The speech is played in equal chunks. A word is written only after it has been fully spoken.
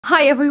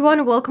Hi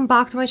everyone, welcome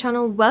back to my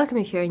channel. Welcome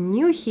if you're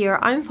new here.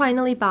 I'm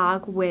finally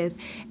back with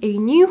a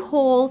new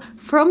haul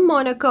from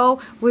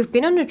Monaco. We've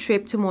been on a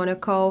trip to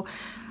Monaco.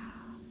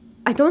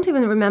 I don't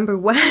even remember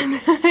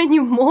when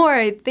anymore.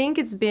 I think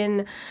it's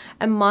been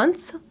a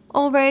month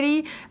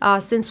already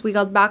since we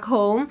got back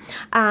home,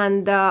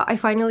 and I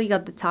finally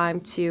got the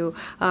time to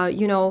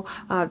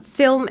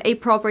film a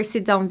proper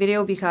sit-down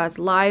video because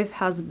life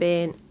has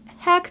been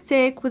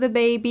hectic with a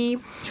baby.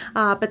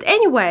 But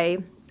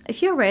anyway,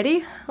 if you're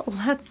ready,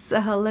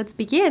 let's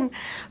begin.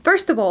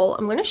 First of all,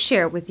 I'm gonna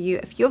share with you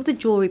a few of the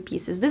jewelry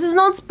pieces. This is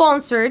not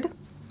sponsored,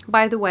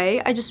 by the way.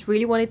 I just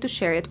really wanted to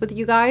share it with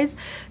you guys.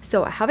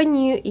 So I have a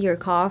new ear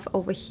cuff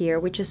over here,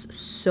 which is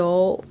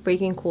so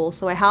freaking cool.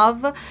 So I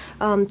have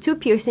two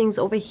piercings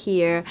over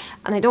here,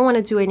 and I don't want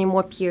to do any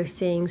more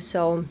piercings.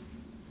 So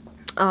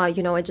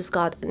I just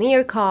got an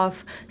ear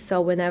cuff,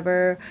 so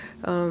whenever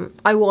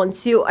I want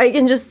to, I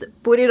can just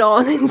put it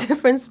on in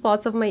different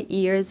spots of my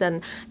ears,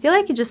 and I feel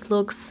like it just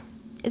looks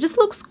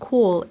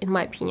cool in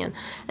my opinion.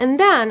 And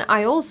then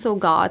I also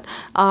got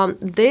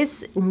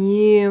this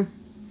new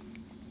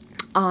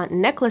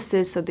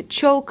necklaces, so the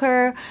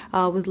choker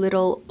with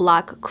little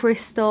black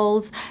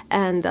crystals,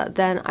 and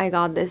then I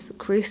got this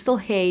crystal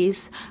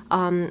haze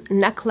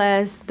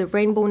necklace, the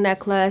rainbow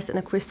necklace, and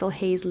a crystal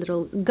haze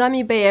little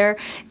gummy bear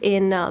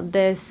in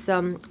this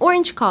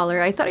orange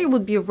color. I thought it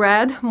would be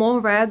red, more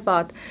red,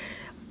 but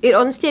it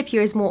honestly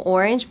appears more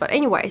orange. But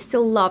anyway, I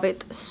still love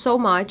it so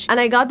much. And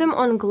I got them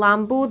on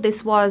Glambou.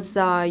 This was, a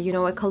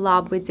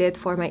collab we did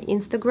for my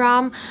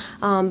Instagram.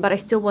 But I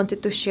still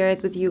wanted to share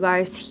it with you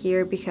guys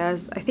here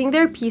because I think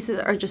their pieces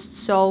are just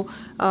so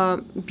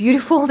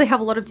beautiful. They have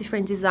a lot of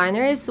different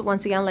designers.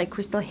 Once again, like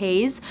Crystal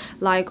Haze,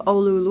 like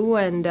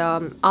Olulu, and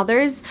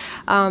others.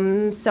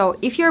 So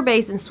if you're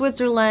based in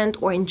Switzerland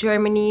or in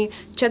Germany,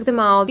 check them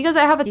out because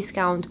I have a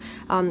discount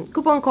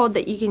coupon code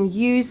that you can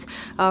use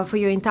for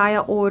your entire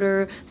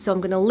order. So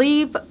I'm gonna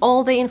leave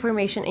all the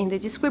information in the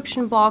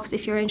description box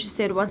if you're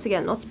interested. Once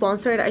again, not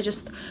sponsored, I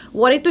just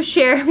wanted to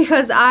share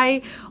because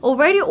I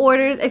already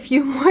ordered a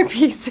few more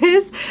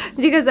pieces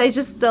because I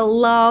just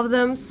love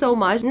them so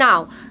much.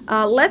 Now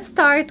let's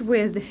start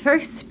with the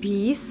first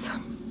piece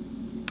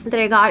that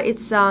I got.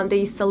 It's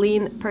the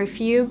Celine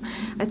perfume.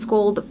 It's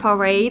called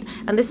Parade,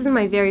 and this is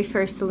my very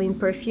first Celine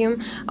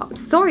perfume.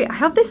 Sorry, I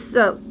have this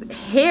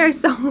hair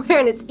somewhere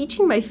and it's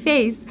itching my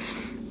face.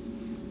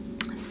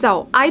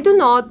 So I do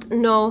not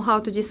know how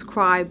to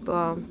describe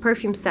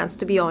perfume scents,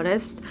 to be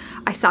honest.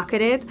 I suck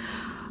at it.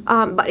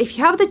 But if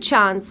you have the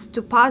chance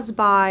to pass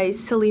by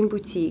Celine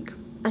Boutique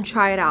and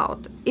try it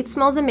out, it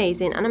smells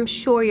amazing and I'm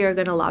sure you're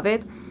gonna love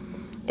it.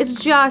 It's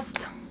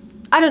just,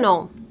 I don't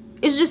know,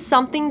 it's just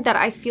something that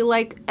I feel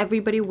like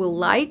everybody will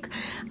like.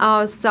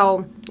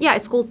 So yeah,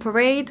 it's called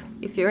Parade.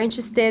 If you're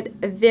interested,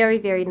 a very,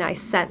 very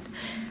nice scent.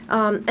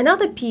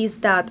 Another piece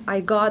that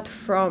I got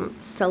from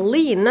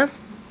Celine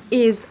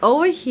is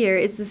over here.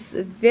 Is this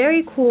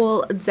very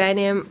cool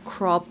denim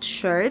cropped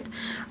shirt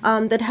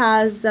that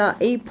has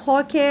a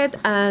pocket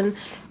and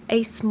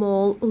a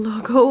small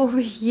logo over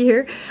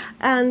here.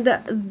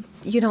 And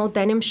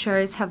denim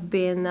shirts have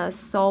been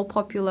so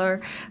popular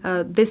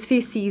this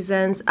few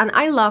seasons, and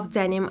I love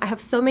denim. I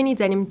have so many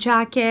denim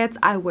jackets.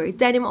 I wear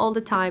denim all the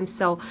time,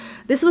 so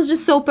this was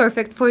just so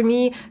perfect for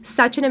me.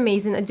 Such an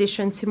amazing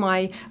addition to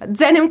my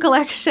denim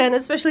collection,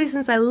 especially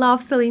since I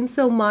love Celine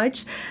so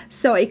much.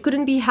 So I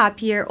couldn't be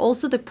happier.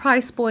 Also, the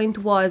price point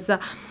was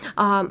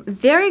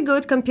very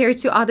good compared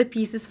to other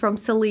pieces from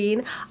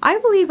Celine. I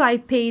believe I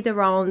paid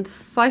around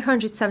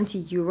 570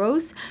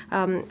 euros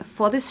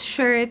for this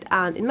shirt,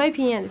 and in my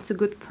opinion it's a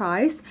good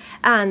price,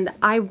 and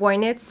I've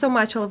worn it so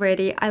much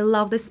already. I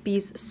love this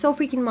piece so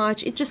freaking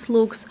much. It just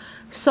looks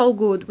so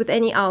good with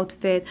any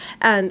outfit,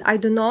 and I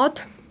do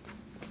not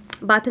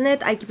button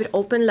it. I keep it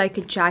open like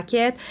a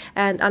jacket,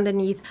 and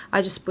underneath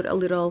I just put a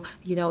little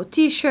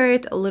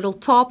t-shirt, a little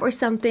top or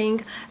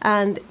something,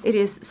 and it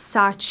is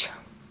such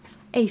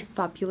a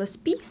fabulous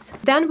piece.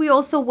 Then we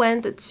also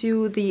went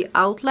to the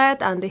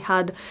outlet, and they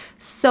had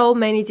so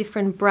many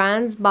different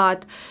brands,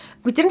 but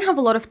we didn't have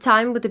a lot of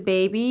time with the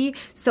baby,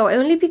 so I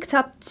only picked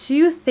up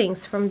two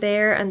things from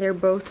there, and they're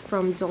both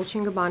from Dolce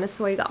 & Gabbana.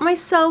 So I got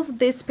myself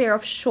this pair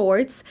of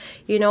shorts.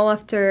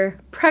 After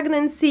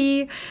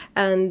pregnancy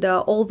and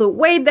all the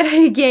weight that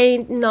I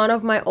gained, none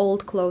of my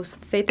old clothes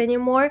fit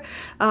anymore.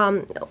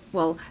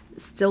 Well,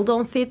 still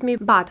don't fit me,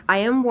 but I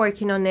am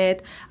working on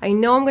it. I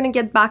know I'm gonna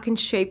get back in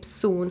shape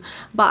soon,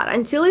 but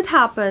until it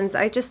happens,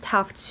 I just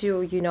have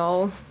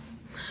to,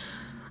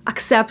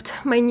 accept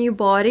my new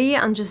body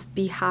and just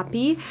be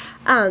happy.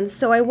 And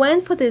so I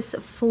went for this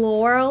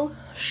floral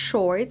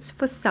shorts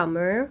for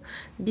summer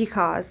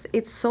because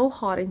it's so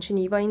hot in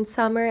Geneva in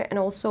summer, and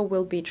also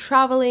we'll be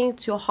traveling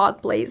to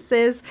hot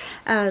places,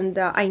 and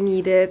I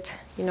needed,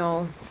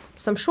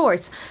 some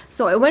shorts.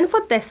 So I went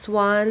for this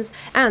ones,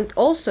 and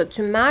also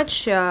to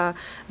match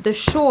the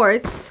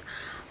shorts,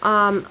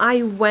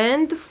 I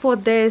went for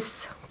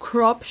this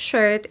crop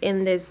shirt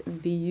in this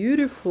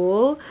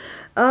beautiful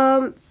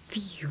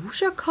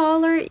fuchsia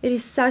color. It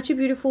is such a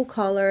beautiful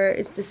color.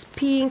 It's this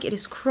pink. It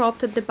is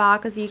cropped at the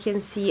back, as you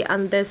can see,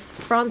 and this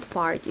front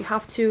part you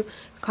have to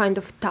kind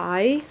of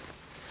tie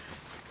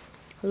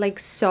like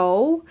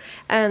so,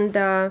 and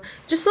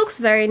just looks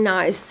very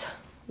nice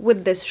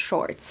with these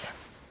shorts.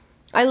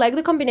 I like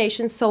the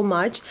combination so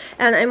much,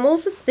 and I'm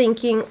also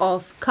thinking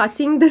of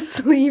cutting the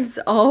sleeves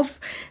off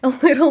a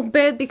little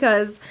bit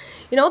because,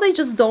 you know, they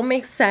just don't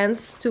make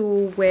sense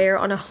to wear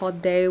on a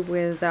hot day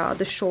with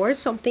the shorts.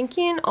 So I'm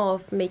thinking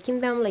of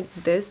making them like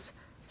this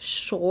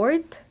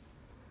short.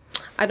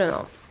 I don't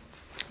know.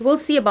 We'll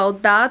see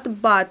about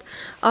that, but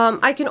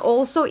I can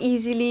also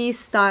easily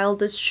style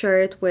this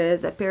shirt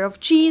with a pair of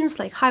jeans,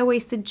 like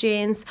high-waisted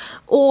jeans,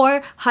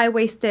 or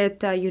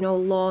high-waisted, you know,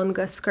 long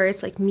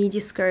skirts, like midi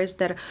skirts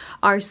that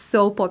are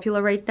so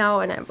popular right now,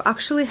 and I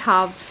actually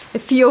have a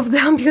few of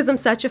them because I'm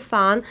such a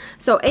fan.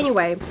 So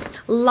anyway,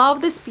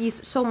 love this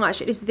piece so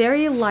much. It is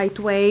very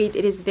lightweight,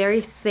 it is very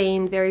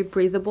thin, very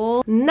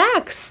breathable.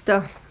 Next,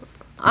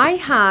 I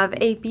have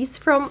a piece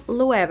from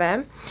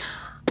Loewe.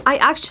 I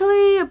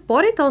actually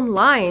bought it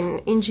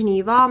online in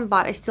Geneva,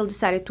 but I still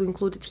decided to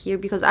include it here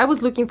because I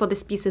was looking for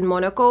this piece in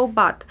Monaco,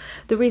 but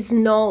there is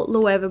no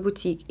Loewe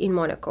boutique in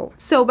Monaco.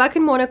 So back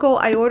in Monaco,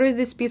 I ordered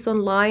this piece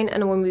online,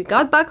 and when we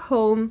got back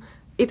home,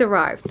 it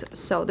arrived.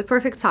 So the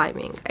perfect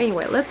timing.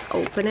 Anyway, let's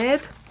open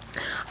it.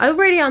 I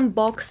already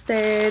unboxed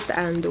it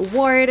and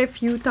wore it a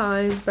few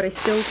times, but I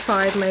still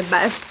tried my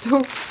best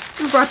to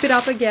wrap it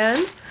up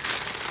again.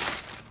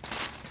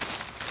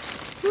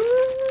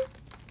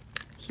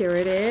 Here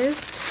it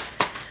is.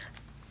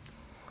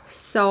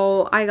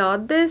 So I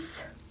got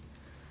this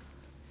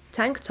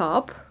tank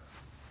top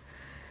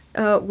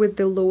with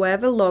the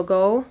Loewe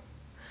logo.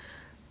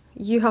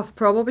 You have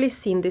probably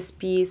seen this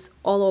piece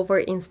all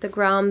over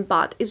Instagram,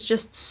 but it's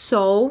just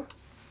so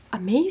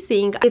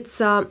amazing.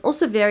 It's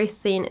also very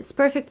thin. It's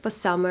perfect for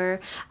summer,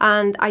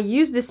 and I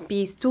use this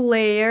piece to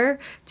layer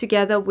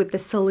together with the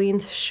Celine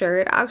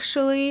shirt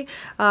actually,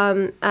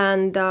 and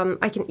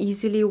I can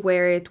easily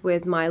wear it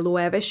with my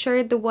Loewe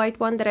shirt, the white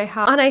one that I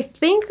have, and I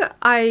think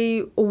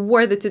I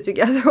wore the two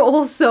together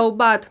also,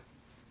 but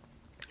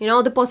you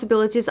know, the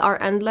possibilities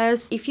are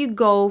endless. If you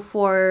go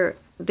for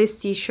this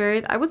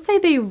t-shirt, I would say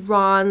they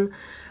run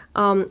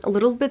a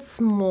little bit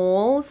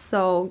small,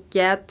 so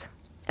get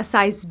a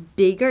size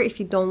bigger if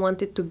you don't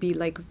want it to be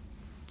like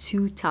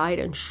too tight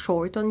and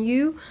short on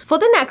you. For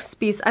the next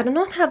piece, I do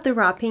not have the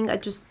wrapping, I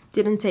just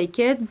didn't take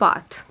it,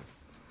 but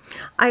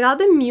I got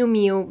the Miu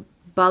Miu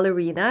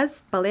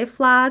ballerinas, ballet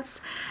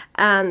flats,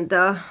 and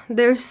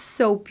they're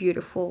so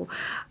beautiful.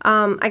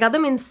 I got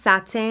them in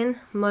satin.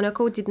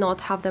 Monaco did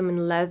not have them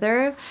in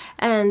leather,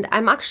 and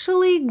I'm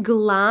actually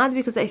glad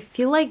because I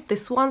feel like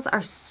these ones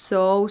are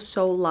so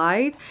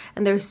light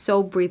and they're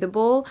so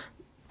breathable,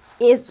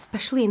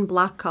 especially in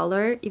black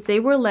color. If they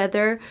were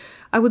leather,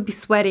 I would be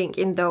sweating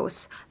in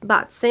those,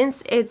 but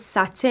since it's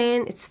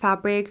satin, it's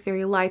fabric,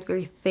 very light,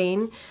 very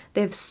thin,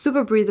 they're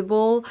super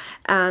breathable,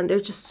 and they're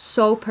just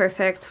so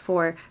perfect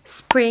for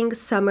spring,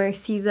 summer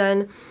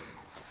season.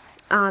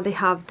 They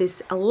have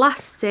this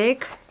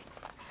elastic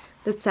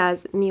that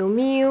says Miu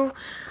Miu,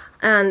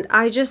 and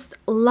I just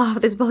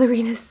love these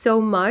ballerinas so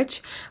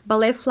much.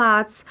 Ballet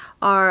flats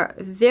are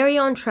very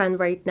on trend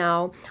right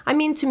now. I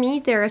mean, to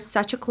me, they're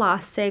such a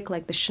classic,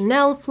 like the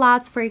Chanel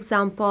flats, for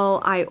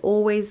example. I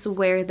always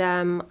wear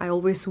them. I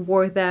always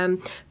wore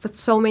them for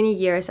so many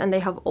years, and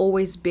they have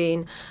always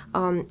been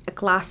a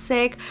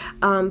classic.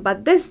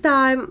 But this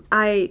time,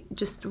 I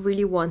just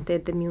really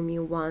wanted the Miu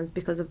Miu ones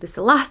because of this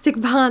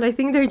elastic band. I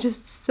think they're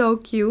just so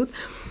cute,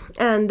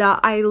 and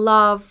I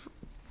love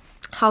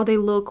how they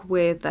look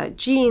with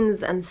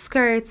jeans and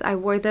skirts. I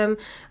wore them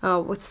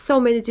with so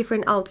many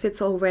different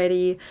outfits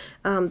already.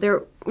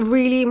 They're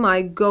really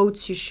my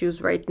go-to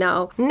shoes right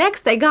now.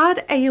 Next, I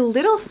got a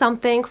little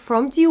something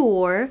from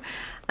Dior,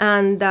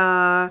 and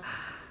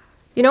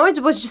you know,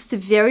 it was just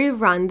very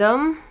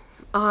random.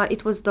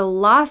 It was the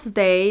last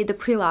day, the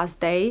pre-last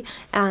day,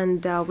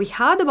 and we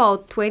had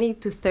about 20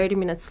 to 30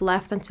 minutes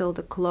left until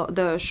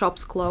the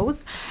shops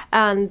close.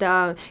 And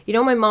you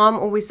know, my mom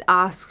always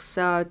asks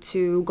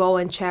to go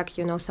and check,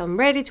 you know, some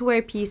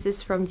ready-to-wear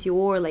pieces from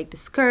Dior, like the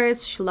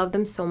skirts. She loved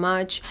them so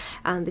much,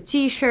 and the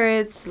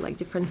t-shirts, like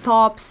different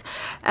tops.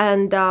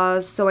 And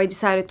so I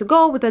decided to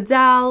go with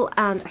Adele,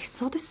 and I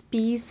saw this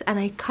piece and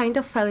I kind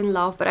of fell in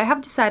love, but I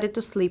have decided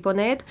to sleep on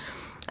it.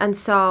 And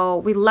so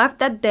we left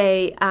that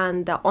day,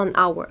 and on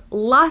our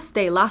last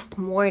day, last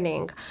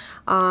morning,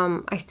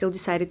 I still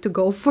decided to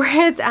go for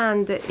it,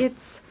 and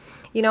it's,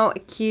 you know, a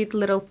cute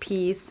little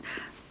piece.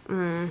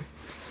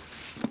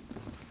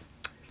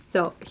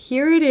 So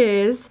here it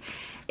is.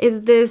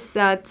 It's this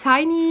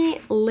tiny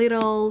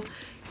little,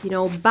 you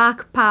know,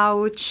 back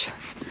pouch.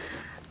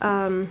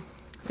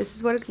 This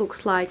is what it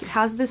looks like. It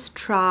has this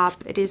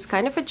strap. It is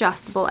kind of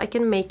adjustable. I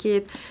can make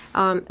it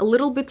a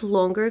little bit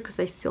longer because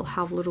I still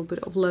have a little bit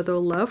of leather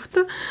left.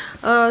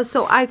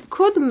 So I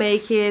could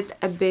make it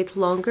a bit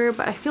longer,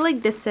 but I feel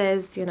like this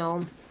is, you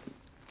know,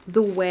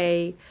 the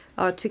way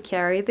to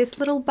carry this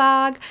little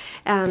bag.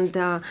 And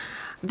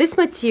this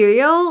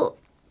material,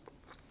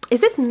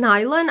 is it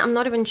nylon? I'm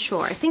not even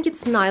sure. I think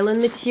it's nylon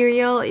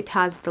material. It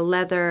has the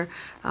leather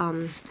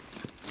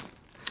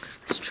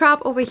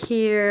strap over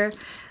here,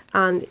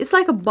 and it's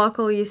like a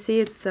buckle, you see.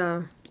 It's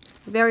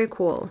very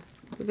cool,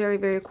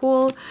 very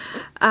cool.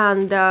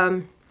 And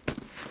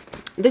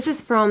this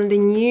is from the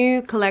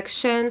new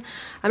collection.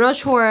 I'm not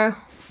sure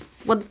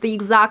what the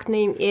exact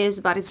name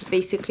is, but it's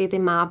basically the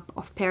map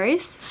of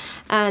Paris,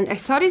 and I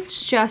thought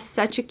it's just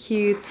such a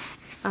cute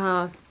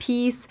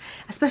piece,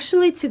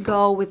 especially to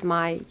go with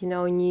my, you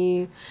know,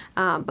 new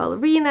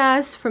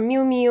ballerinas from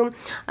Miu Miu.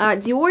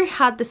 Dior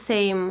had the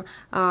same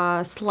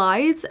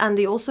slides, and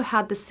they also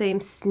had the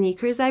same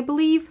sneakers, I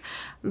believe,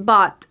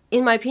 but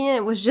in my opinion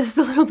it was just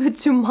a little bit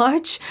too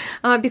much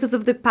because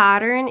of the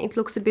pattern. It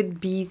looks a bit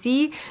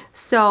busy.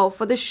 So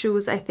for the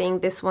shoes, I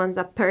think this ones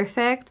are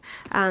perfect.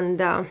 And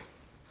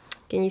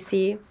can you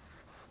see?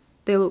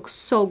 They look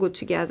so good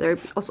together.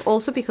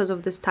 Also because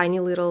of this tiny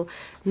little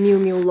Miu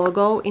Miu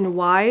logo in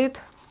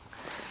white.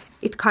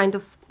 It kind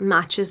of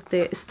matches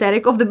the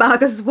aesthetic of the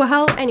bag as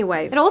well.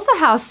 Anyway, it also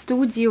has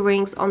 2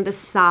 D-rings on the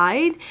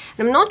side.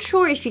 And I'm not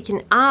sure if you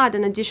can add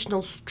an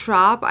additional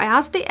strap. I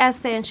asked the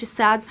essay and she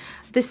said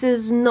this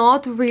is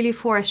not really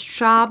for a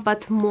strap,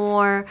 but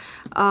more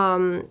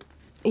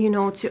you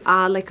know, to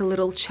add like a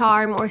little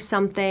charm or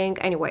something.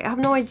 Anyway, I have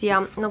no idea.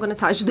 I'm not gonna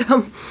touch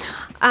them.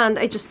 And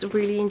I just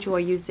really enjoy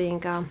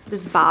using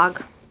this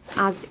bag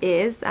as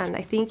is, and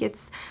I think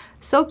it's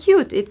so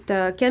cute. It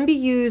can be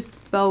used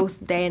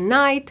both day and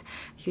night,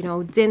 you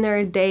know,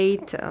 dinner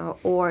date,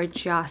 or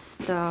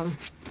just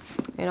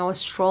you know, a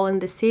stroll in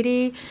the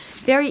city.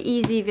 Very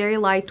easy, very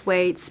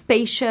lightweight,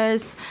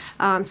 spacious.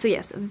 So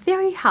yes,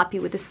 very happy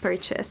with this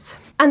purchase.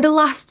 And the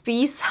last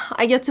piece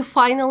I get to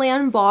finally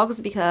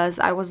unbox because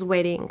I was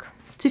waiting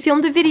to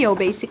film the video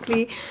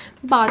basically,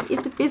 but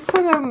it's a piece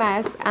from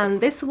Hermes,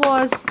 and this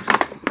was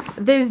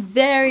the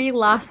very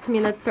last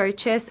minute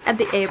purchase at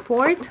the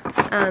airport.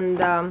 And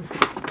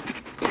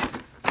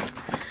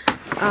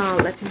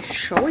let me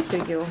show it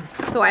to you.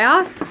 So I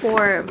asked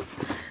for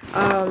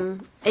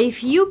a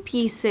few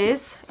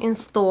pieces in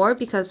store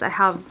because I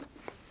have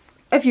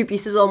a few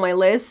pieces on my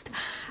list,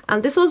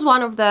 and this was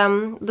one of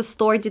them. The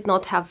store did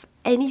not have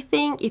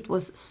anything. It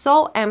was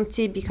so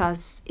empty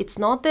because it's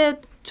not the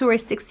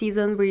touristic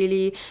season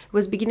really. It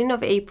was beginning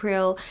of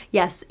April.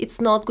 Yes,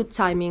 it's not good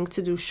timing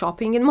to do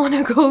shopping in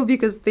Monaco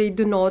because they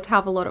do not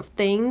have a lot of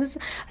things,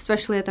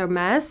 especially at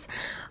Hermes.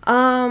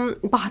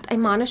 But I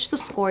managed to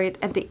score it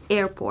at the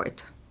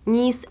airport,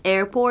 Nice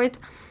airport.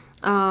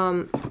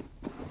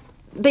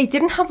 They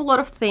didn't have a lot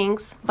of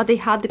things, but they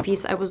had the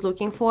piece I was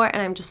looking for,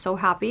 and I'm just so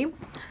happy.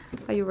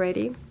 Are you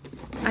ready?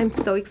 I'm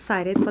so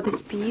excited for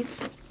this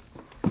piece.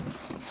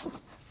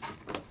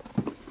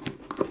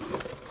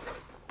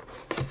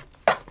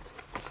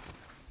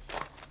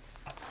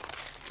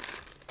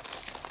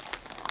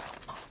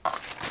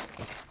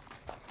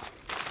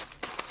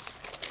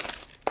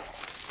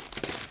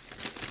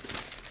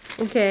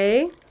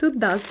 Okay, 2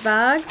 dust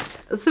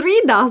bags,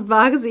 3 dust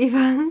bags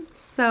even,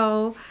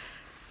 so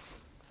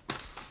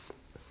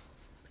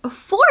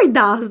 4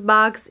 dust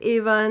bags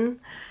even.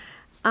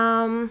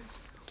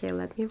 Okay,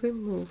 let me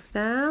remove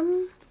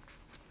them.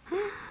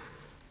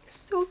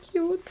 So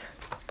cute.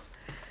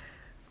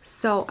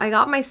 So I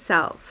got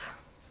myself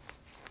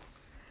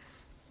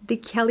the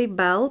Kelly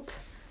belt,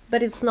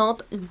 but it's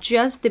not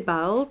just the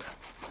belt.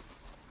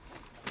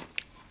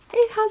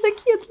 It has a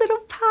cute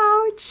little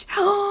pouch.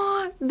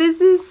 Oh,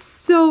 this is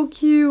so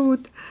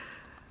cute.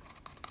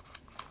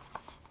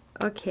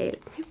 Okay,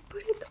 let me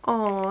put it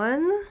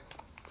on.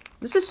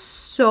 This is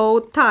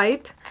so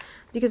tight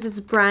because it's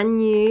brand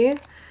new.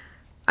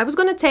 I was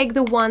gonna take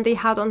the one they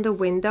had on the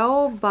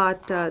window,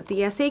 but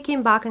the SA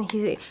came back and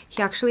he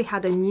actually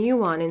had a new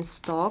one in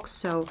stock,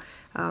 so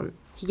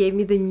he gave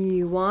me the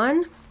new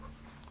one.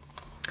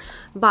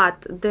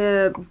 But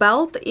the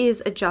belt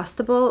is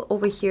adjustable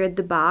over here at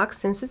the back.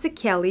 Since it's a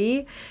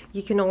Kelly,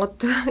 you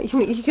cannot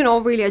you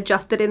cannot really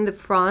adjust it in the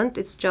front.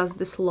 It's just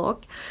this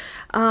look,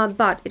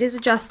 but it is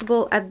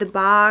adjustable at the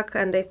back,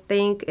 and I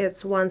think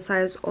it's one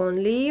size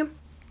only.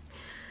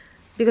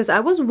 Because I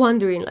was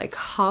wondering, like,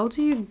 how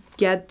do you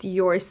get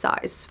your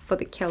size for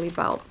the Kelly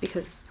belt?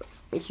 Because,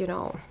 you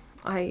know,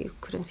 I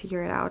couldn't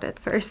figure it out at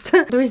first.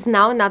 There is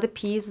now another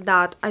piece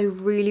that I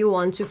really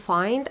want to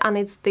find, and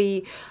it's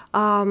the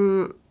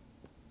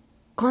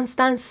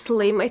Constant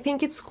Slim, I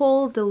think it's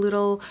called, the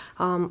little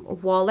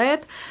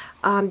wallet,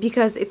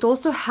 because it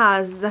also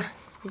has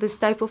this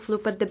type of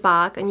loop at the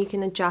back, and you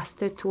can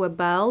adjust it to a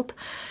belt.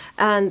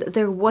 And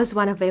there was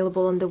one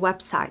available on the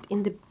website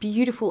in the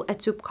beautiful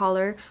etoupe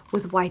color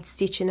with white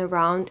stitching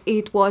around.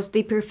 It was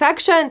the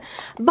perfection,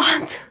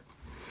 but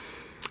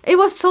It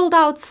was sold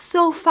out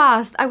so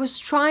fast. I was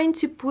trying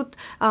to put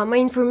my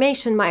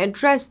information, my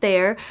address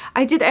there.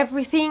 I did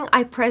everything.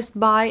 I pressed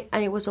buy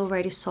and it was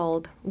already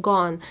sold,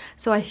 gone.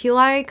 So I feel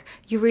like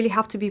you really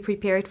have to be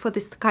prepared for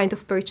this kind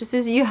of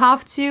purchases. You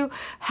have to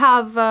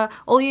have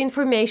all your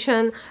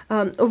information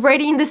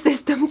already in the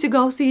system to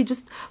go. So you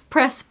just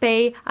press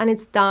pay and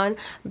it's done.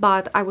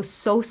 But I was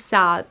so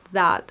sad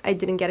that I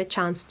didn't get a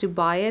chance to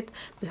buy it.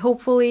 But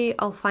hopefully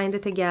I'll find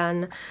it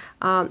again.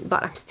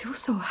 But I'm still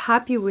so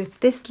happy with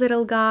this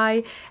little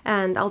guy,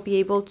 and I'll be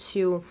able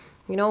to,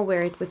 you know,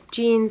 wear it with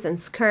jeans and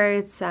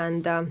skirts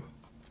and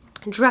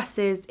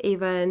dresses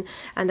even.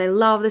 And I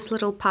love this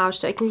little pouch,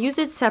 so I can use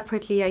it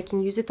separately, I can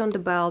use it on the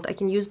belt, I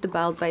can use the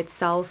belt by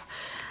itself.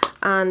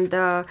 And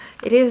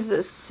it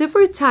is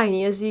super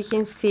tiny, as you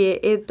can see.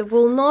 It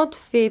will not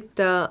fit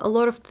a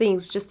lot of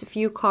things, just a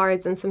few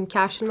cards and some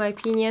cash in my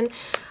opinion.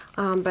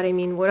 But I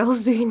mean, what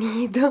else do you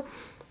need? You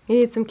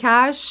need some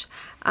cash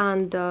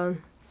and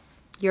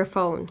your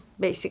phone,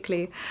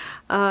 basically.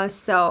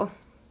 So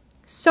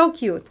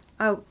cute.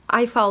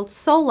 I felt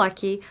so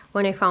lucky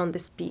when I found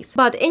this piece.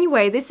 But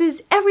anyway, this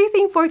is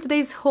everything for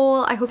today's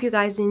haul. I hope you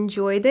guys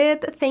enjoyed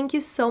it. Thank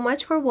you so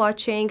much for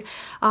watching.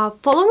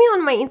 Follow me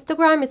on my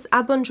Instagram. It's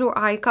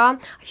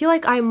 @bonjouraika. I feel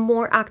like I'm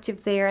more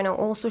active there, and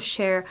I'll also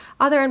share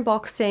other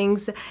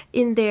unboxings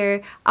in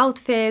there,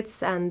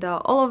 outfits and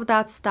all of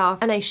that stuff.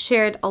 And I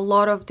shared a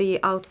lot of the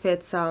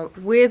outfits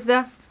with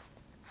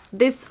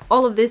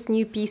all of these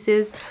new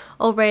pieces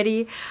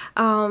already.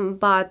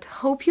 But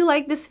hope you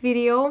like this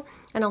video,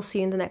 and I'll see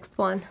you in the next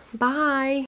one. Bye!